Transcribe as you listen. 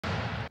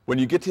When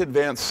you get to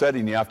advanced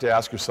setting, you have to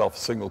ask yourself a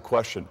single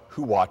question: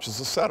 who watches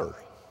the setter?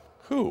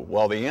 Who?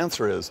 Well, the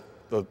answer is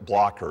the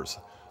blockers,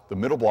 the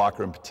middle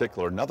blocker in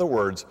particular. In other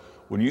words,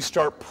 when you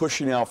start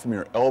pushing out from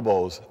your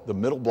elbows, the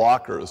middle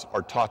blockers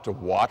are taught to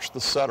watch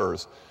the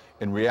setters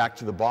and react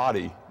to the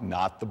body,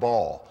 not the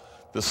ball.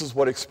 This is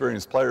what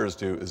experienced players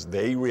do, is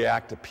they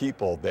react to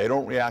people, they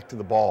don't react to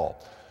the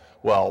ball.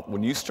 Well,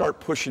 when you start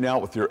pushing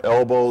out with your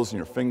elbows and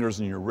your fingers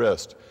and your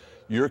wrist,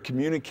 you're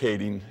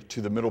communicating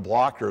to the middle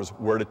blockers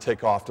where to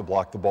take off to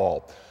block the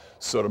ball.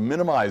 So to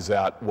minimize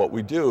that, what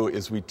we do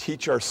is we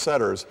teach our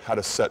setters how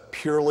to set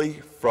purely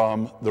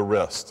from the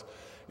wrist.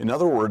 In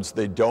other words,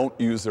 they don't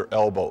use their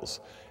elbows.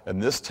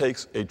 And this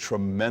takes a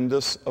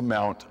tremendous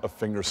amount of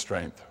finger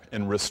strength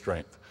and wrist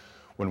strength.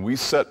 When we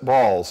set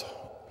balls,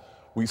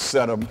 we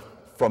set them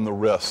from the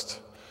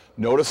wrist.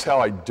 Notice how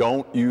I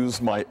don't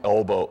use my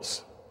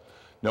elbows.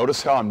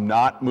 Notice how I'm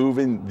not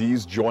moving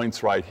these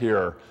joints right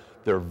here.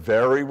 They're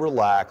very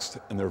relaxed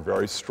and they're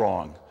very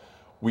strong.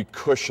 We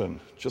cushion,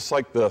 just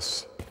like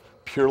this,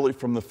 purely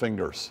from the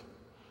fingers.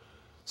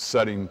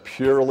 Setting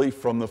purely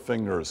from the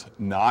fingers,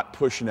 not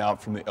pushing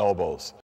out from the elbows.